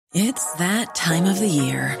It's that time of the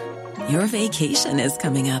year. Your vacation is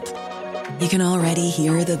coming up. You can already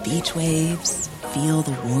hear the beach waves, feel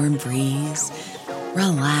the warm breeze,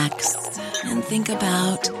 relax, and think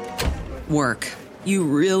about work. You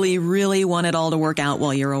really, really want it all to work out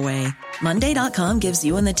while you're away. Monday.com gives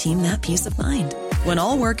you and the team that peace of mind. When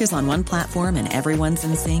all work is on one platform and everyone's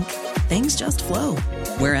in sync, things just flow.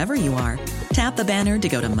 Wherever you are, tap the banner to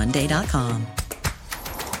go to Monday.com.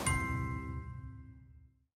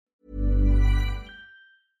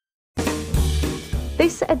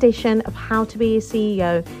 This edition of How to Be a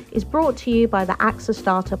CEO is brought to you by the AXA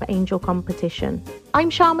Startup Angel Competition. I'm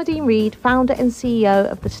Sharmadean Reid, founder and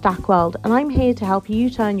CEO of the Stack World, and I'm here to help you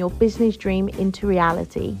turn your business dream into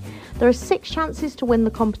reality. There are 6 chances to win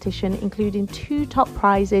the competition, including 2 top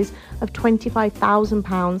prizes of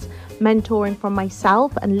 £25,000, mentoring from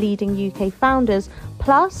myself and leading UK founders,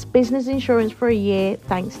 plus business insurance for a year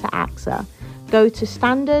thanks to AXA. Go to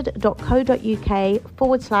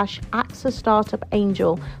standard.co.uk/AXA Startup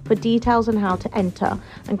Angel for details on how to enter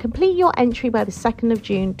and complete your entry by the 2nd of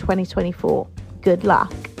June 2024. Good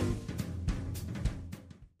luck.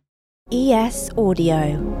 ES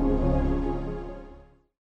Audio.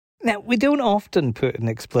 Now, we don't often put an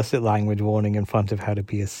explicit language warning in front of How to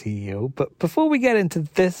Be a CEO, but before we get into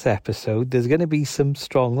this episode, there's going to be some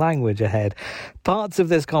strong language ahead. Parts of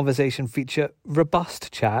this conversation feature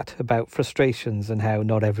robust chat about frustrations and how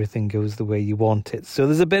not everything goes the way you want it. So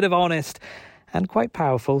there's a bit of honest and quite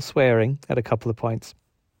powerful swearing at a couple of points,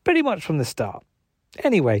 pretty much from the start.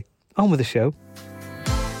 Anyway, on with the show.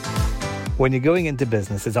 When you're going into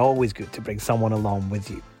business, it's always good to bring someone along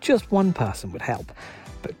with you. Just one person would help.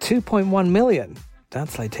 But 2.1 million,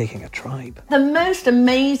 that's like taking a tribe. The most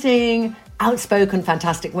amazing, outspoken,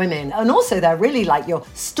 fantastic women. And also they're really like your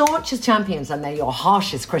staunchest champions and they're your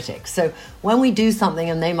harshest critics. So when we do something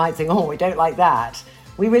and they might think, oh, we don't like that,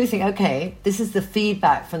 we really think, okay, this is the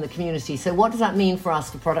feedback from the community. So what does that mean for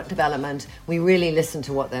us for product development? We really listen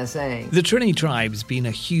to what they're saying. The Trinny Tribe's been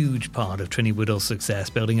a huge part of Trinny Woodall's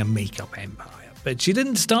success building a makeup empire. But she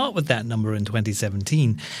didn't start with that number in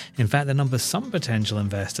 2017. In fact, the number some potential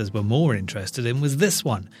investors were more interested in was this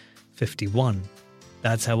one, 51.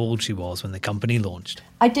 That's how old she was when the company launched.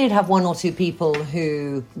 I did have 1 or 2 people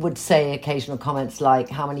who would say occasional comments like,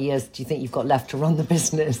 how many years do you think you've got left to run the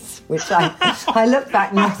business? Which I look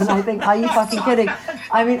back now and I think, are you fucking kidding?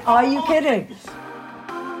 I mean, are you kidding?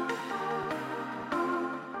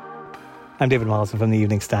 I'm David Wilson from the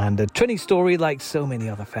Evening Standard. Trinny's story, like so many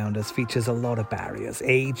other founders, features a lot of barriers: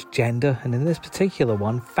 age, gender, and in this particular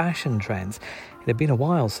one, fashion trends. It had been a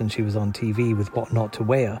while since she was on TV with What Not to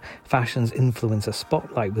Wear. Fashion's influencer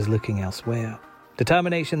spotlight was looking elsewhere.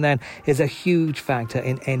 Determination, then, is a huge factor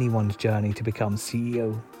in anyone's journey to become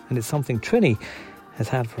CEO, and it's something Trinny has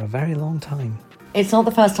had for a very long time. It's not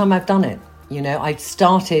the first time I've done it. You know, I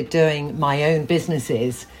started doing my own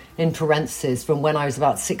businesses in parentheses from when I was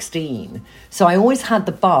about 16. So I always had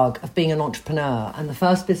the bug of being an entrepreneur. And the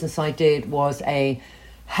first business I did was a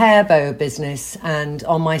hair bow business. And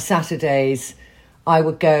on my Saturdays, I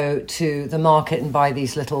would go to the market and buy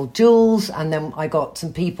these little jewels. And then I got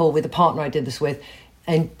some people with a partner I did this with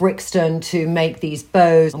in Brixton to make these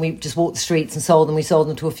bows. And we just walked the streets and sold them. We sold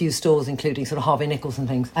them to a few stores, including sort of Harvey Nichols and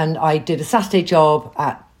things. And I did a Saturday job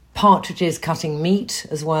at Partridge's cutting meat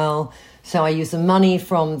as well. So I used the money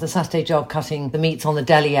from the Saturday job cutting the meats on the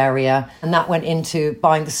deli area, and that went into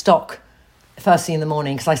buying the stock first thing in the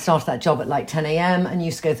morning, because I started that job at like 10 a.m. and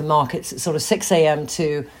used to go to the markets at sort of 6 a.m.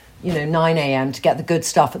 to 9 a.m. to get the good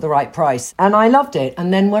stuff at the right price. And I loved it.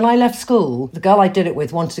 And then when I left school, the girl I did it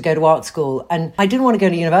with wanted to go to art school, and I didn't want to go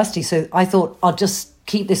to university, so I thought I'll just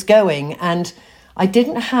keep this going. And I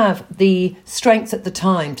didn't have the strength at the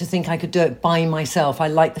time to think I could do it by myself. I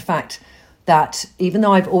liked the fact that even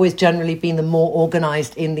though I've always generally been the more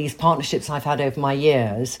organised in these partnerships I've had over my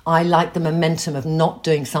years, I like the momentum of not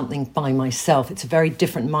doing something by myself. It's a very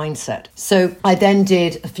different mindset. So I then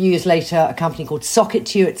did, a few years later, a company called Socket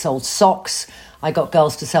to You. It sold socks. I got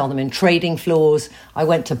girls to sell them in trading floors. I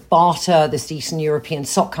went to Barter, this Eastern European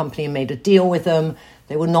sock company, and made a deal with them.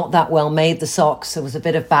 They were not that well made, the socks. There was a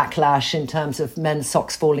bit of backlash in terms of men's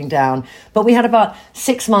socks falling down. But we had about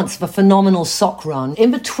 6 months of a phenomenal sock run.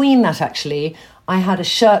 In between that, actually, I had a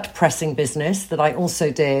shirt pressing business that I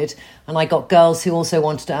also did. And I got girls who also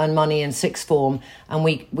wanted to earn money in sixth form. And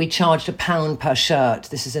we charged £1 per shirt.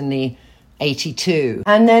 This is in the 82.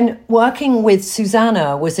 And then working with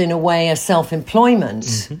Susanna was in a way a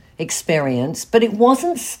self-employment experience. But it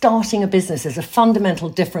wasn't starting a business. There's a fundamental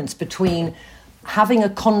difference between having a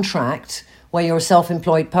contract where you're a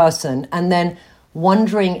self-employed person and then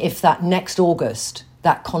wondering if that next August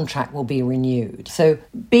that contract will be renewed. So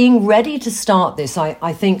being ready to start this,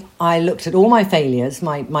 I think I looked at all my failures,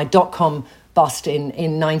 my dot-com bust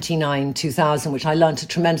in 99, 2000, which I learned a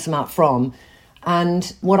tremendous amount from.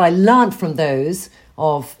 And what I learned from those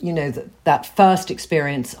of, that first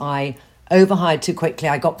experience, I overhired too quickly.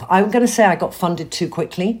 I'm going to say I got funded too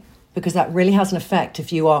quickly, because that really has an effect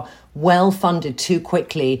if you are well funded too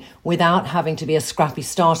quickly without having to be a scrappy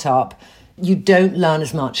startup. You don't learn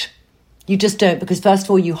as much. You just don't, because first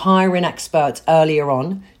of all, you hire in experts earlier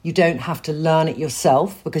on. You don't have to learn it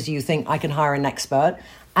yourself because you think I can hire an expert.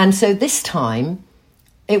 And so this time,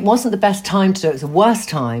 it wasn't the best time to do it. It was the worst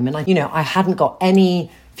time. And I hadn't got any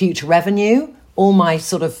future revenue. All my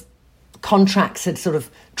sort of contracts had sort of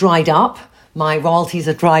dried up. My royalties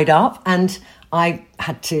had dried up. And I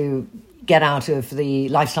had to get out of the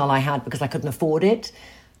lifestyle I had because I couldn't afford it.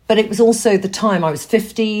 But it was also the time I was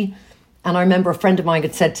 50. And I remember a friend of mine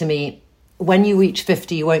had said to me, when you reach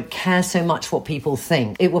 50, you won't care so much what people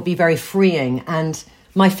think. It will be very freeing. And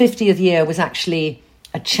my 50th year was actually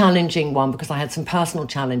a challenging one because I had some personal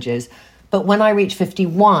challenges. But when I reached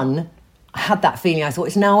 51, I had that feeling. I thought,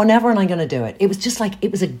 it's now or never and I'm going to do it. It was just like,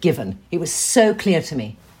 it was a given. It was so clear to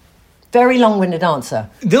me. Very long-winded answer.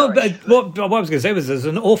 No, but what I was going to say was there's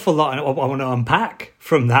an awful lot I want to unpack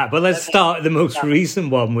from that. But let's start at the most recent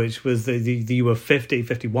one, which was you were 50,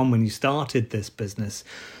 51 when you started this business.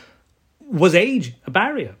 Was age a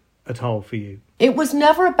barrier at all for you? It was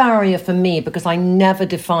never a barrier for me because I never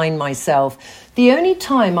defined myself. The only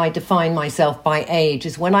time I define myself by age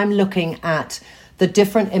is when I'm looking at the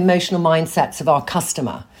different emotional mindsets of our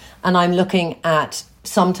customer. And I'm looking at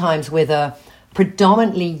sometimes with a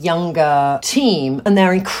predominantly younger team, and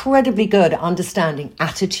they're incredibly good at understanding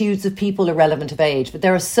attitudes of people irrelevant of age. But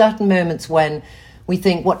there are certain moments when we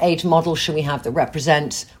think, what age model should we have that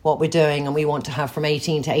represent what we're doing? And we want to have from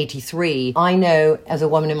 18 to 83. I know as a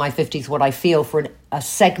woman in my 50s what I feel for a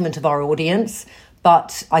segment of our audience,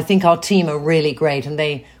 but I think our team are really great. And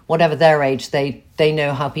they, whatever their age, they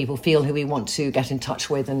know how people feel who we want to get in touch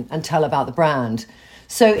with and tell about the brand.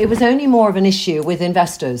 So it was only more of an issue with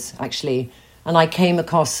investors, actually. And I came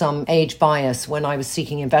across some age bias when I was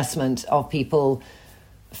seeking investment of people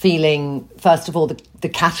feeling, first of all, the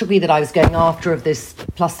category that I was going after of this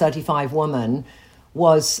plus 35 woman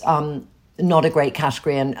was not a great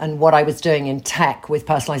category. And what I was doing in tech with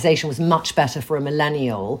personalization was much better for a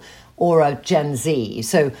millennial or a Gen Z.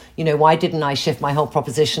 So, why didn't I shift my whole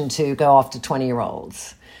proposition to go after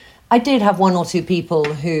 20-year-olds? I did have one or two people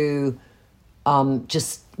who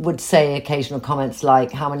just would say occasional comments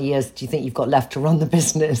like, how many years do you think you've got left to run the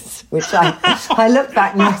business? Which I look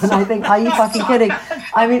back now and I think, are you fucking kidding?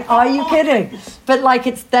 I mean, are you kidding? But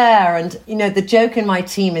it's there. And, the joke in my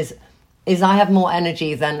team is I have more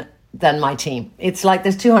energy than my team. It's like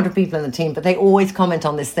there's 200 people in the team, but they always comment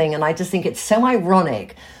on this thing. And I just think it's so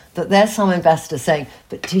ironic that there's some investor saying,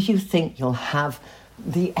 but do you think you'll have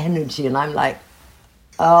the energy? And I'm like,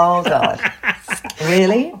 oh God,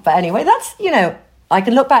 really? But anyway, that's, I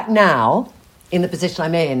can look back now in the position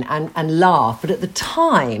I'm in and laugh. But at the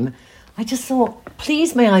time, I just thought,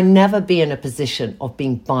 please may I never be in a position of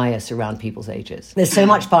being biased around people's ages. There's so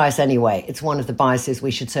much bias anyway. It's one of the biases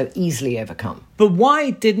we should so easily overcome. But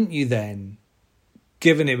why didn't you then,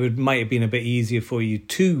 given it might have been a bit easier for you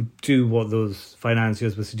to do what those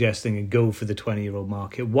financiers were suggesting and go for the 20-year-old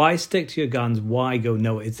market, why stick to your guns? Why go,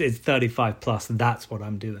 no, it's 35 plus, that's what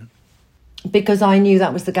I'm doing? Because I knew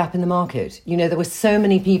that was the gap in the market. There were so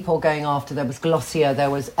many people going after. There was Glossier, there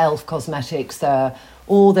was Elf Cosmetics,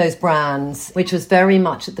 all those brands, which was very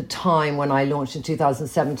much at the time when I launched in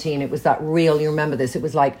 2017. It was that real, you remember this, it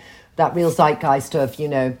was like that real zeitgeist of,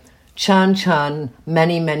 churn,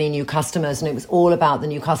 many, many new customers. And it was all about the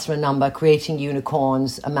new customer number, creating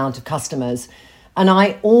unicorns, amount of customers. And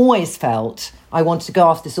I always felt I wanted to go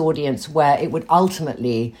after this audience where it would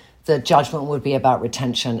ultimately, the judgment would be about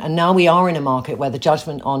retention. And now we are in a market where the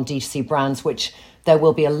judgment on D2C brands, which there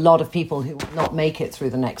will be a lot of people who will not make it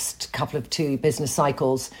through the next couple of 2 business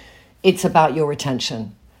cycles, it's about your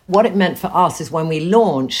retention. What it meant for us is when we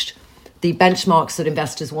launched, the benchmarks that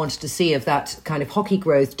investors wanted to see of that kind of hockey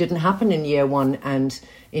growth didn't happen in year 1 and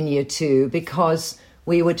in year 2 because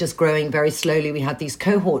we were just growing very slowly. We had these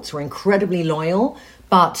cohorts who were incredibly loyal,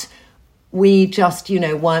 but we just,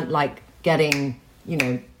 weren't getting,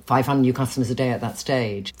 500 new customers a day at that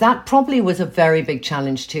stage. That probably was a very big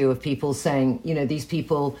challenge too, of people saying, these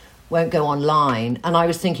people won't go online. And I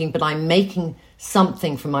was thinking, but I'm making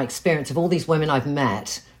something from my experience of all these women I've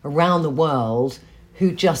met around the world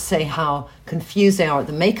who just say how confused they are at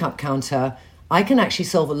the makeup counter. I can actually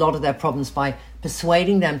solve a lot of their problems by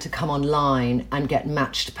persuading them to come online and get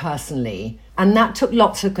matched personally. And that took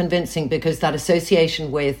lots of convincing, because that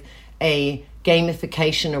association with a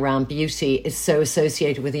gamification around beauty is so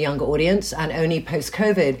associated with a younger audience, and only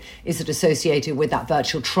post-COVID is it associated with that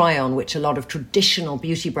virtual try-on, which a lot of traditional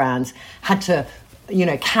beauty brands had to,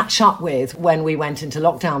 catch up with when we went into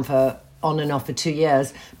lockdown for on and off for 2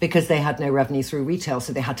 years, because they had no revenue through retail.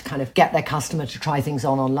 So they had to kind of get their customer to try things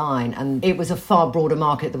on online. And it was a far broader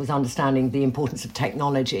market that was understanding the importance of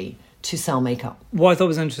technology to sell makeup. What I thought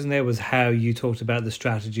was interesting there was how you talked about the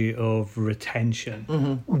strategy of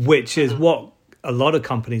retention, which is what a lot of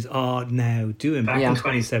companies are now doing. Back in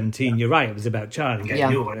 2017, you're right, it was about charging, getting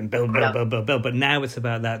new one and build. But now it's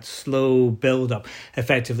about that slow build up,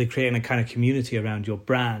 effectively creating a kind of community around your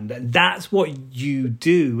brand. And that's what you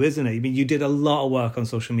do, isn't it? I mean, you did a lot of work on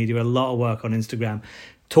social media, a lot of work on Instagram,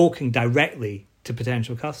 talking directly to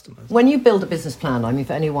potential customers. When you build a business plan, I mean,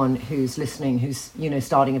 for anyone who's listening, who's,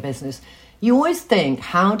 starting a business, you always think,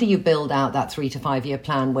 how do you build out that 3 to 5 year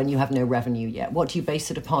plan when you have no revenue yet? What do you base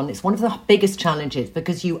it upon? It's one of the biggest challenges,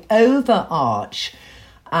 because you overarch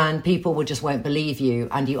and people won't believe you,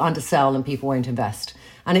 and you undersell and people won't invest.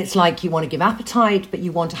 And it's like you want to give appetite, but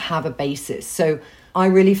you want to have a basis. So I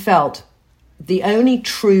really felt the only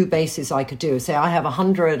true basis I could do is say, I have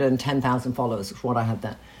 110,000 followers, is what I had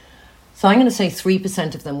then. So I'm going to say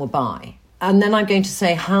 3% of them will buy. And then I'm going to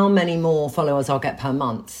say how many more followers I'll get per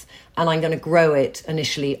month. And I'm going to grow it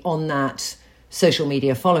initially on that social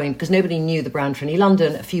media following, because nobody knew the brand Trinny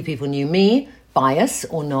London. A few people knew me, bias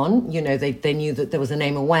or none. They knew that there was a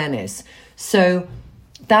name awareness. So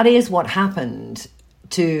that is what happened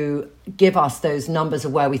to give us those numbers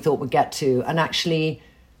of where we thought we'd get to. And actually,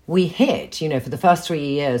 we hit, for the first 3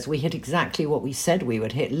 years, we hit exactly what we said we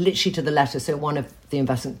would hit, literally to the letter. So one of the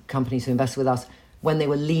investment companies who invested with us, when they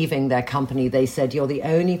were leaving their company, they said, you're the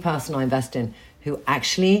only person I invest in who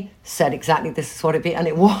actually said exactly this is what it'd be. And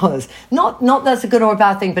it was. Not that's a good or a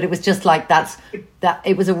bad thing, but it was just like that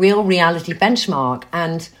it was a real reality benchmark.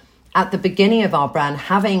 And at the beginning of our brand,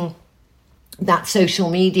 having that social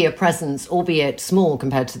media presence, albeit small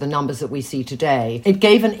compared to the numbers that we see today, it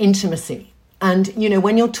gave an intimacy. And,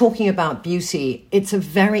 when you're talking about beauty, it's a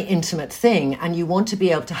very intimate thing, and you want to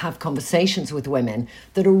be able to have conversations with women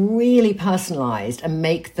that are really personalized and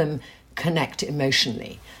make them connect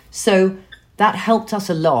emotionally. So that helped us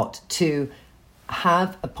a lot to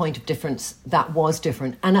have a point of difference that was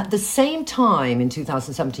different. And at the same time, in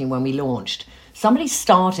 2017, when we launched, somebody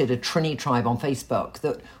started a Trinny Tribe on Facebook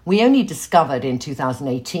that we only discovered in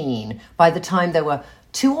 2018. By the time there were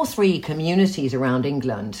 2 or 3 communities around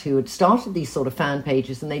England who had started these sort of fan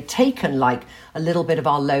pages, and they'd taken like a little bit of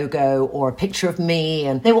our logo or a picture of me,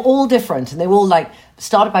 and they were all different, and they were all like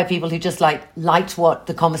started by people who just liked what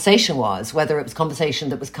the conversation was, whether it was conversation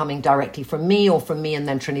that was coming directly from me or from me and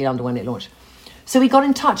then Trinny London when it launched. So we got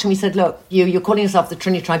in touch and we said, look, you're calling yourself the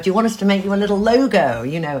Trinny Tribe. Do you want us to make you a little logo?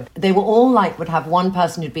 They were all would have one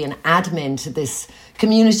person who'd be an admin to this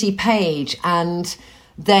community page, and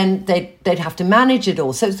then they'd have to manage it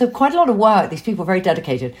all. So quite a lot of work. These people are very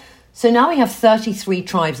dedicated. So now we have 33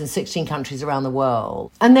 tribes in 16 countries around the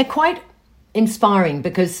world. And they're quite inspiring,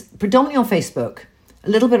 because predominantly on Facebook, a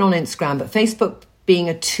little bit on Instagram, but Facebook being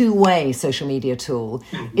a two-way social media tool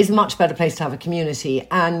is a much better place to have a community.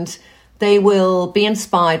 And they will be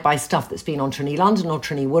inspired by stuff that's been on Trinny London or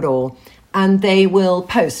Trinny Woodall, and they will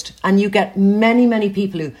post. And you get many, many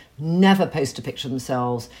people who never post a picture of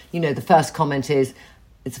themselves. The first comment is,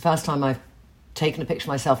 it's the first time I've taken a picture of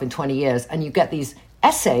myself in 20 years. And you get these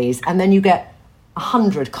essays, and then you get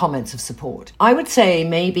 100 comments of support. I would say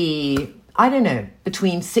maybe, I don't know,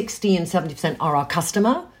 between 60 and 70% are our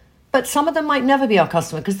customer. But some of them might never be our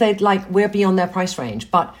customer, because we're beyond their price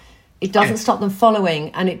range. But it doesn't stop them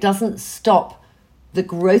following, and it doesn't stop the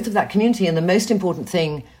growth of that community. And the most important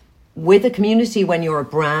thing with a community, when you're a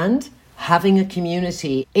brand, having a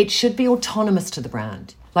community, it should be autonomous to the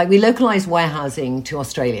brand. We localized warehousing to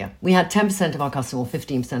Australia. We had 10% of our customer or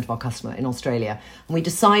 15% of our customer in Australia. And we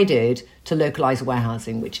decided to localize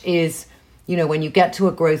warehousing, which is, when you get to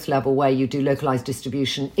a growth level where you do localized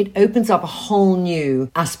distribution, it opens up a whole new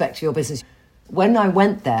aspect of your business. When I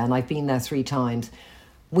went there, and I've been there 3 times,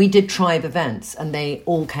 we did tribe events, and they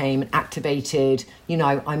all came and activated.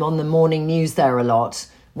 I'm on the morning news there a lot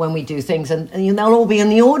when we do things, and they'll all be in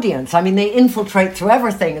the audience. I mean, they infiltrate through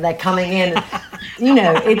everything, and they're coming in.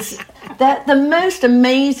 They're the most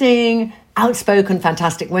amazing, outspoken,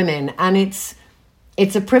 fantastic women, and it's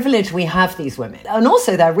a privilege we have these women. And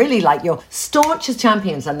also, they're really your staunchest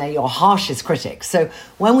champions, and they're your harshest critics. So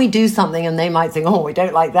when we do something and they might think, oh, we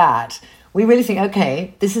don't like that, we really think,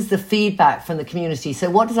 okay, this is the feedback from the community. So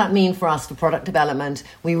what does that mean for us for product development?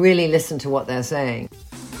 We really listen to what they're saying.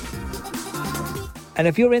 And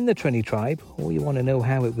if you're in the Trinny Tribe, or you want to know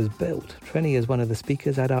how it was built, Trinny is one of the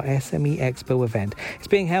speakers at our SME Expo event. It's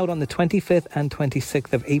being held on the 25th and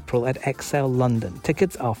 26th of April at Excel London.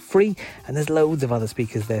 Tickets are free, and there's loads of other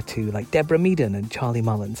speakers there too, like Deborah Meaden and Charlie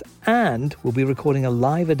Mullins. And we'll be recording a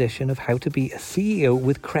live edition of How to Be a CEO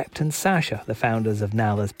with Crept and Sasha, the founders of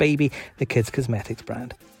Nala's Baby, the kids' cosmetics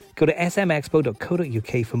brand. Go to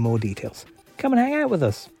smexpo.co.uk for more details. Come and hang out with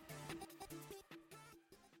us.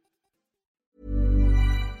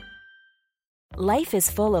 Life is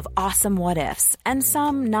full of awesome what-ifs, and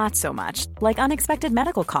some not so much, like unexpected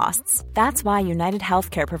medical costs. That's why United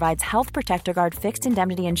Healthcare provides Health Protector Guard fixed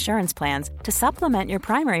indemnity insurance plans to supplement your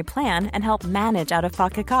primary plan and help manage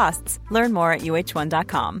out-of-pocket costs. Learn more at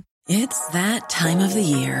uh1.com. It's that time of the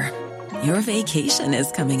year. Your vacation is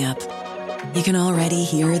coming up. You can already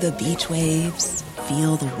hear the beach waves,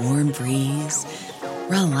 feel the warm breeze,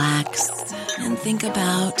 relax, and think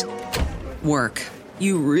about work.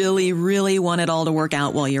 You really, really want it all to work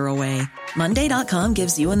out while you're away. Monday.com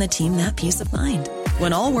gives you and the team that peace of mind.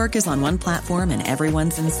 When all work is on one platform and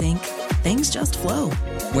everyone's in sync, things just flow.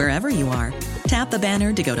 Wherever you are, tap the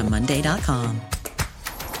banner to go to Monday.com.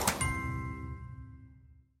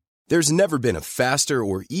 There's never been a faster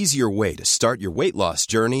or easier way to start your weight loss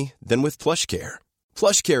journey than with PlushCare.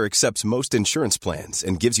 PlushCare accepts most insurance plans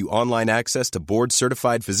and gives you online access to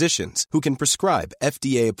board-certified physicians who can prescribe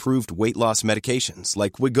FDA-approved weight loss medications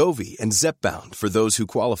like Wegovy and Zepbound for those who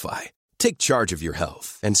qualify. Take charge of your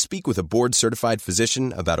health and speak with a board-certified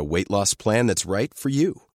physician about a weight loss plan that's right for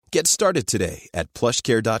you. Get started today at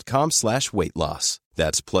plushcare.com/weight loss.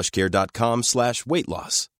 That's plushcare.com/weight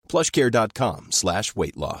loss.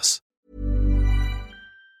 plushcare.com/weight loss.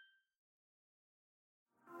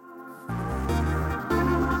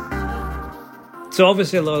 So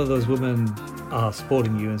obviously a lot of those women are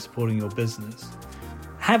supporting you and supporting your business.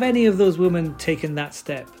 Have any of those women taken that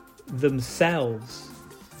step themselves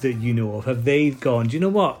that you know of? Have they gone, do you know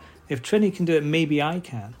what? If Trinny can do it, maybe I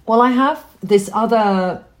can. Well, I have this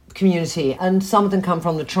other community, and some of them come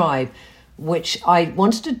from the tribe, which I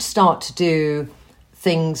wanted to start to do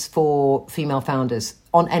things for female founders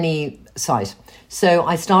on any site. So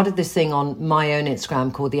I started this thing on my own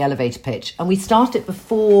Instagram called The Elevator Pitch. And we started it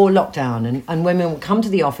before lockdown. And women would come to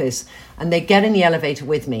the office and they get in the elevator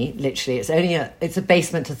with me, literally. It's a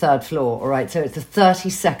basement to third floor, all right? So it's a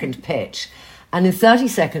 30-second pitch. And in 30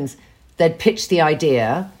 seconds, they'd pitch the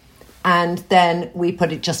idea and then we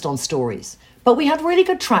put it just on stories. But we had really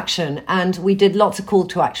good traction, and we did lots of call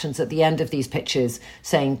to actions at the end of these pitches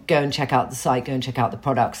saying, go and check out the site, go and check out the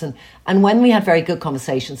products. And when we had very good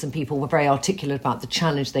conversations and people were very articulate about the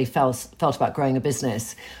challenge they felt about growing a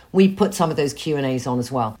business, we put some of those Q&As on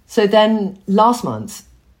as well. So then last month,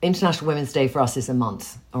 International Women's Day for us is a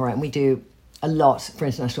month, all right? And we do a lot for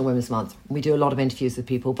International Women's Month. We do a lot of interviews with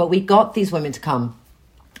people, but we got these women to come.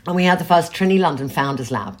 And we had the first Trinny London Founders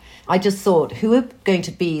Lab. I just thought, who are going to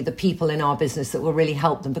be the people in our business that will really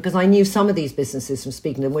help them? Because I knew some of these businesses from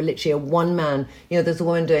speaking to them were literally a one-man. There's a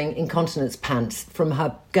woman doing incontinence pants from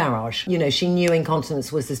her garage. She knew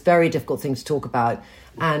incontinence was this very difficult thing to talk about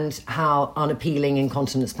and how unappealing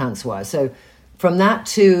incontinence pants were. So from that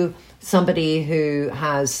to somebody who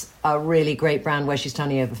has a really great brand where she's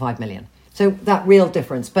turning over 5 million. So that real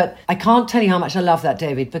difference. But I can't tell you how much I love that,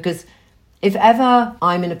 David, because if ever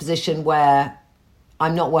I'm in a position where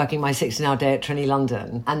I'm not working my 16-hour day at Trinny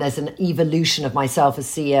London and there's an evolution of myself as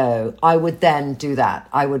CEO, I would then do that.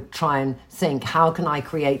 I would try and think, how can I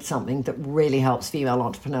create something that really helps female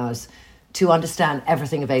entrepreneurs to understand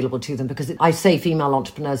everything available to them? Because I say female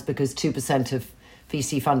entrepreneurs because 2% of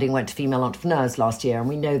VC funding went to female entrepreneurs last year, and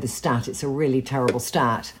we know the stat. It's a really terrible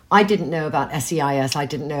stat. I didn't know about SEIS. I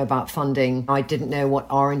didn't know about funding. I didn't know what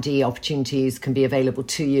R&D opportunities can be available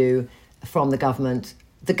to you from the government.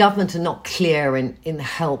 The government are not clear in the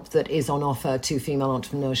help that is on offer to female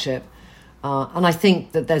entrepreneurship. And I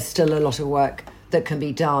think that there's still a lot of work that can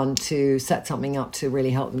be done to set something up to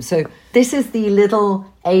really help them. So this is the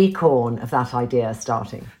little acorn of that idea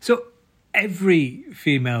starting. So every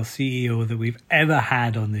female CEO that we've ever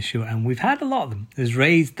had on the show, and we've had a lot of them, has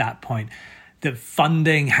raised that point that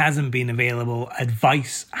funding hasn't been available,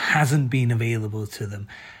 advice hasn't been available to them.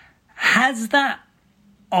 Has that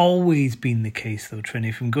always been the case though,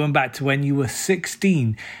 Trinny, from going back to when you were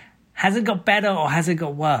 16? Has it got better or has it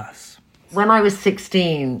got worse? When I was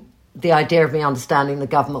 16, the idea of me understanding the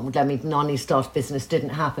government would let me nanny start a business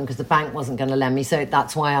didn't happen because the bank wasn't going to lend me. So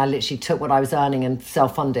that's why I literally took what I was earning and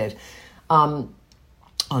self-funded on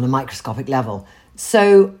a microscopic level.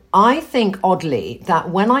 So I think, oddly, that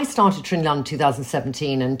when I started Trinny London in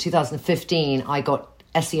 2017 and 2015, I got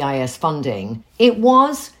SEIS funding, it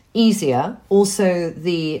was easier. Also,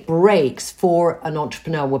 the breaks for an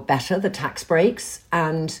entrepreneur were better, the tax breaks.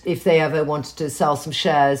 And if they ever wanted to sell some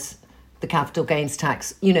shares, the capital gains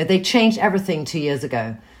tax, they changed everything 2 years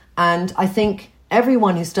ago. And I think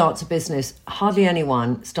everyone who starts a business, hardly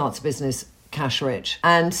anyone starts a business cash rich.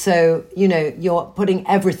 And so, you're putting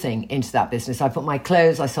everything into that business. I put my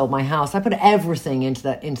clothes, I sold my house, I put everything into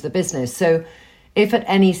the business. So if at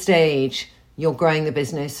any stage you're growing the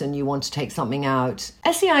business and you want to take something out,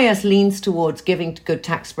 SEIS leans towards giving good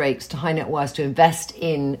tax breaks to high net worth to invest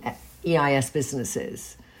in EIS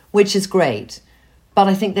businesses, which is great. But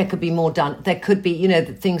I think there could be more done. There could be,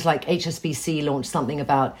 things like HSBC launched something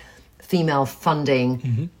about female funding.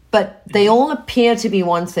 Mm-hmm. But they all appear to be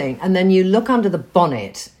one thing. And then you look under the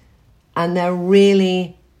bonnet and they're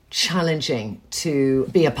really challenging to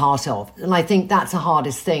be a part of. And I think that's the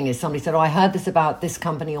hardest thing is somebody said, I heard this about this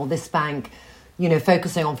company or this bank,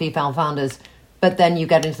 focusing on female founders. But then you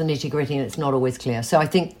get into the nitty gritty and it's not always clear. So I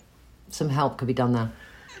think some help could be done there.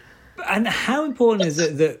 And how important is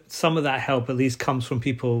it that some of that help at least comes from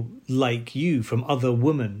people like you, from other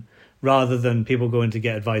women, rather than people going to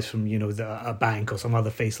get advice from, a bank or some other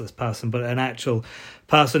faceless person, but an actual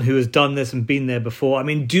person who has done this and been there before? I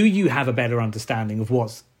mean, do you have a better understanding of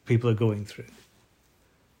what people are going through?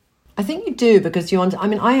 I think you do, because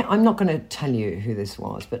I'm not going to tell you who this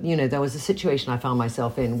was, but, there was a situation I found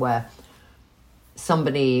myself in where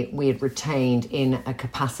somebody we had retained in a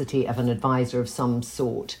capacity of an advisor of some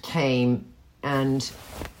sort came, and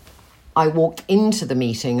I walked into the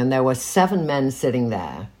meeting and there were 7 men sitting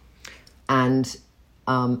there. And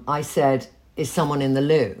I said, is someone in the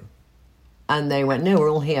loo? And they went, no, we're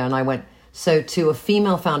all here. And I went, so to a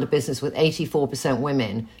female founded business with 84%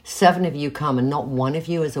 women, 7 of you come and not one of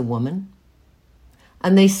you is a woman?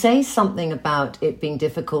 And they say something about it being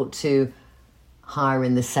difficult to hire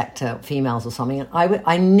in the sector females or something. And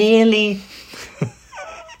I nearly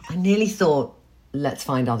thought, let's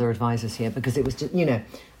find other advisors here, because it was just,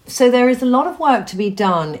 So there is a lot of work to be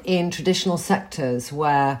done in traditional sectors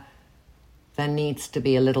where there needs to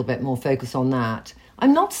be a little bit more focus on that.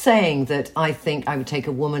 I'm not saying that I think I would take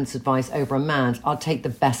a woman's advice over a man's. I'll take the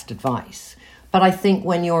best advice. But I think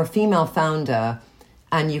when you're a female founder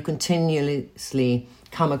and you continuously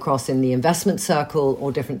come across in the investment circle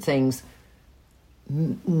or different things,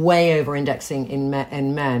 way over indexing in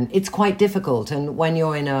men, it's quite difficult. And when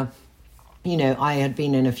you're in I had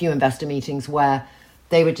been in a few investor meetings where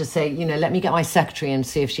they would just say, let me get my secretary and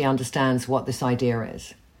see if she understands what this idea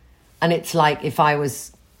is. And it's like, if I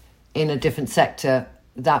was in a different sector,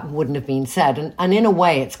 that wouldn't have been said. And in a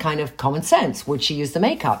way, it's kind of common sense. Would she use the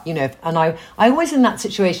makeup? And I always in that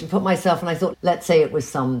situation put myself, and I thought, let's say it was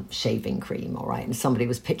some shaving cream, all right, and somebody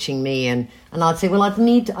was pitching me, and I'd say, well, I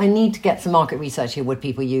need to get some market research here. Would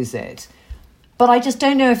people use it? But I just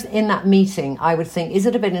don't know if in that meeting I would think, is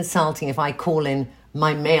it a bit insulting if I call in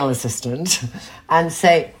my male assistant and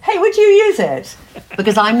say, hey, would you use it?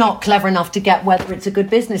 Because I'm not clever enough to get whether it's a good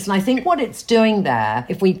business. And I think what it's doing there,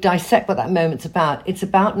 if we dissect what that moment's about, it's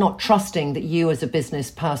about not trusting that you as a business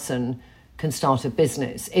person can start a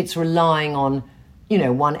business. It's relying on,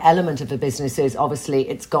 one element of a business is obviously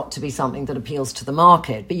it's got to be something that appeals to the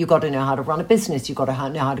market, but you've got to know how to run a business. You've got to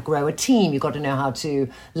know how to grow a team. You've got to know how to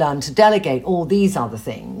learn to delegate, all these other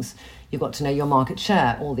things. You've got to know your market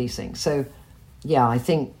share, all these things. So yeah, I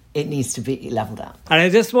think it needs to be leveled out. And I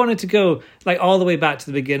just wanted to go all the way back to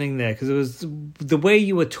the beginning there, because it was the way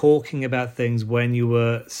you were talking about things when you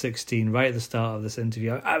were 16, right at the start of this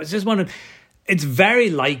interview. I was just wondering, it's very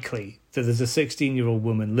likely that there's a 16-year-old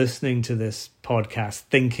woman listening to this podcast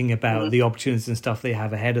thinking about the opportunities and stuff they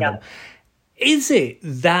have ahead of them. Is it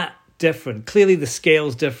that different? Clearly the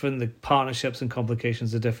scale's different, the partnerships and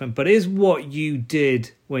complications are different, but is what you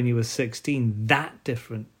did when you were 16 that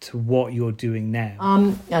different to what you're doing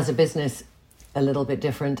now? As a business, a little bit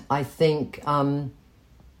different. I think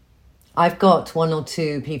I've got 1 or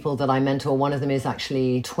 2 people that I mentor. One of them is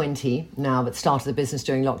actually 20 now, but started the business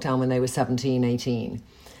during lockdown when they were 17, 18.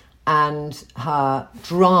 And her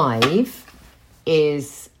drive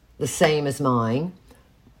is the same as mine,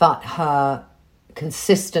 but her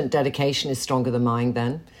consistent dedication is stronger than mine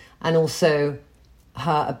then. And also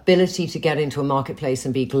her ability to get into a marketplace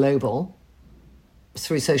and be global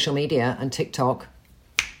through social media and TikTok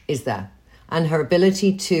is there. And her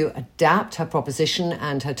ability to adapt her proposition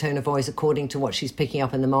and her tone of voice according to what she's picking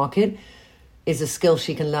up in the market is a skill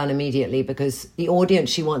she can learn immediately, because the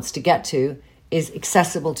audience she wants to get to is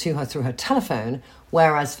accessible to her through her telephone.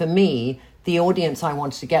 Whereas for me, the audience I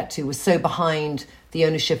wanted to get to was so behind the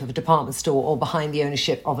ownership of a department store or behind the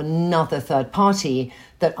ownership of another third party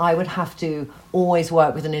that I would have to always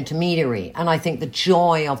work with an intermediary. And I think the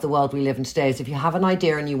joy of the world we live in today is if you have an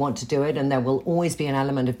idea and you want to do it, and there will always be an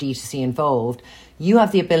element of D2C involved, you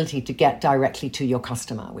have the ability to get directly to your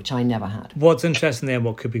customer, which I never had. What's interesting there, and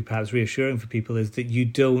what could be perhaps reassuring for people, is that you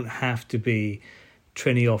don't have to be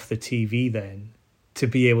Trinny off the TV then to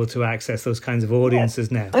be able to access those kinds of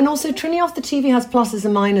audiences now. And also, Trinny off the TV has pluses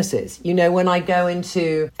and minuses. You know, when I go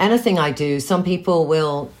into anything I do, some people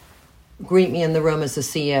will greet me in the room as the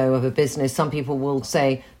CEO of a business. Some people will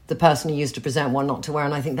say, the person who used to present what not to wear,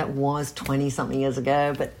 and I think that was 20-something years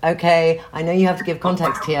ago. But okay, I know you have to give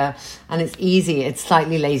context here, and it's easy. It's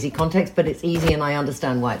slightly lazy context, but it's easy, and I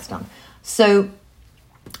understand why it's done. So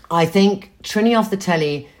I think Trinny off the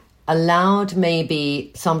telly allowed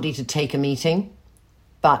maybe somebody to take a meeting,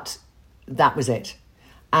 but that was it.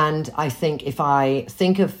 And I think if I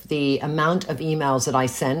think of the amount of emails that I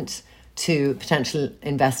sent to potential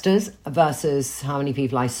investors versus how many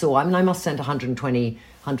people I saw, I mean, I must send 120,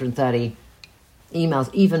 130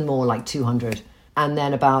 emails, even more, like 200. And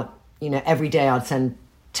then about, every day I'd send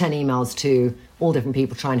 10 emails to all different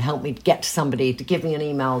people, try and help me get to somebody, to give me an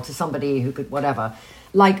email to somebody who could whatever.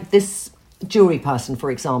 Like this jewelry person, for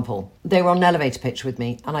example, they were on an elevator pitch with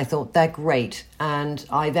me, and I thought they're great. And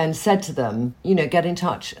I then said to them, get in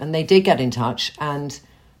touch. And they did get in touch, and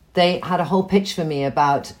they had a whole pitch for me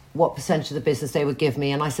about what percentage of the business they would give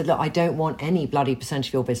me. And I said, look, I don't want any bloody percentage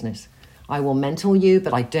of your business. I will mentor you,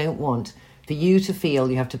 but I don't want for you to feel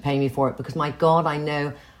you have to pay me for it, because my God, I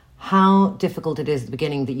know how difficult it is at the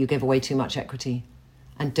beginning that you give away too much equity.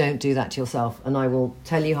 And don't do that to yourself. And I will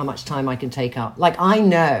tell you how much time I can take up. Like, I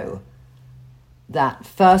know that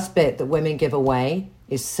first bit that women give away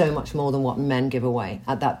is so much more than what men give away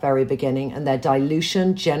at that very beginning. And their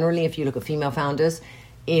dilution, generally, if you look at female founders,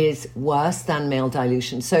 is worse than male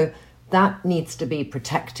dilution. So that needs to be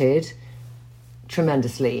protected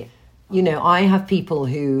tremendously. I have people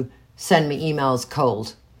who send me emails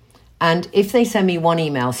cold. And if they send me one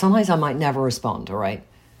email, sometimes I might never respond, all right?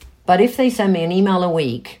 But if they send me an email a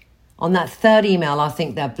week, on that third email, I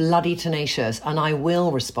think they're bloody tenacious, and I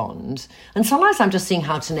will respond. And sometimes I'm just seeing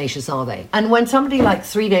how tenacious are they. And when somebody like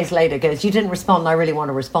 3 days later goes, you didn't respond, I really want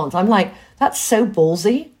to respond, I'm like, that's so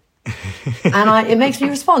ballsy. And it makes me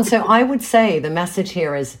respond. So I would say the message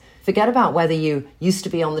here is, forget about whether you used to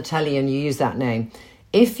be on the telly and you use that name.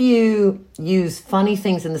 If you use funny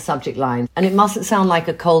things in the subject line, and it mustn't sound like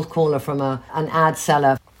a cold caller from an ad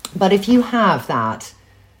seller, but if you have that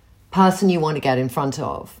person you want to get in front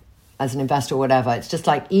of as an investor or whatever, it's just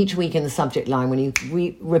like each week in the subject line when you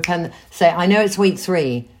say, I know it's week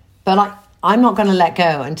 3, but I'm not going to let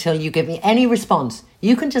go until you give me any response.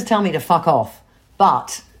 You can just tell me to fuck off,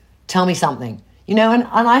 but tell me something. And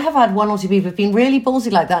I have had one or two people who've been really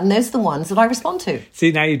ballsy like that, and those are the ones that I respond to.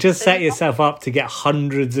 See, now you just set yourself up to get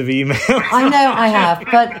hundreds of emails. I know I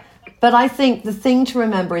have, but I think the thing to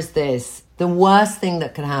remember is this. The worst thing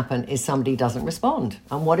that can happen is somebody doesn't respond.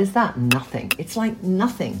 And what is that? Nothing. It's like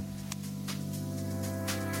nothing.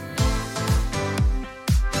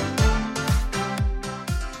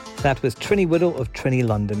 That was Trinny Woodall of Trinny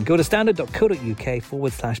London. Go to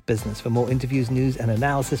standard.co.uk/business for more interviews, news and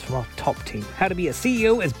analysis from our top team. How to Be a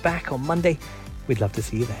CEO is back on Monday. We'd love to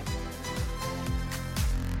see you then.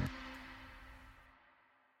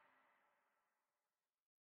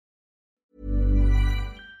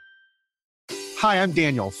 Hi, I'm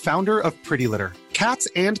Daniel, founder of Pretty Litter. Cats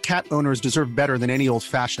and cat owners deserve better than any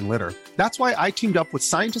old-fashioned litter. That's why I teamed up with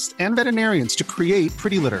scientists and veterinarians to create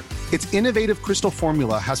Pretty Litter. Its innovative crystal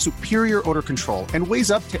formula has superior odor control and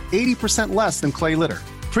weighs up to 80% less than clay litter.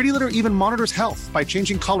 Pretty Litter even monitors health by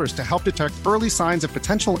changing colors to help detect early signs of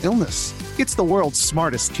potential illness. It's the world's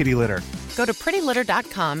smartest kitty litter. Go to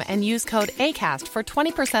prettylitter.com and use code ACAST for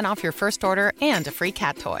 20% off your first order and a free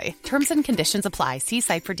cat toy. Terms and conditions apply. See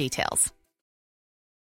site for details.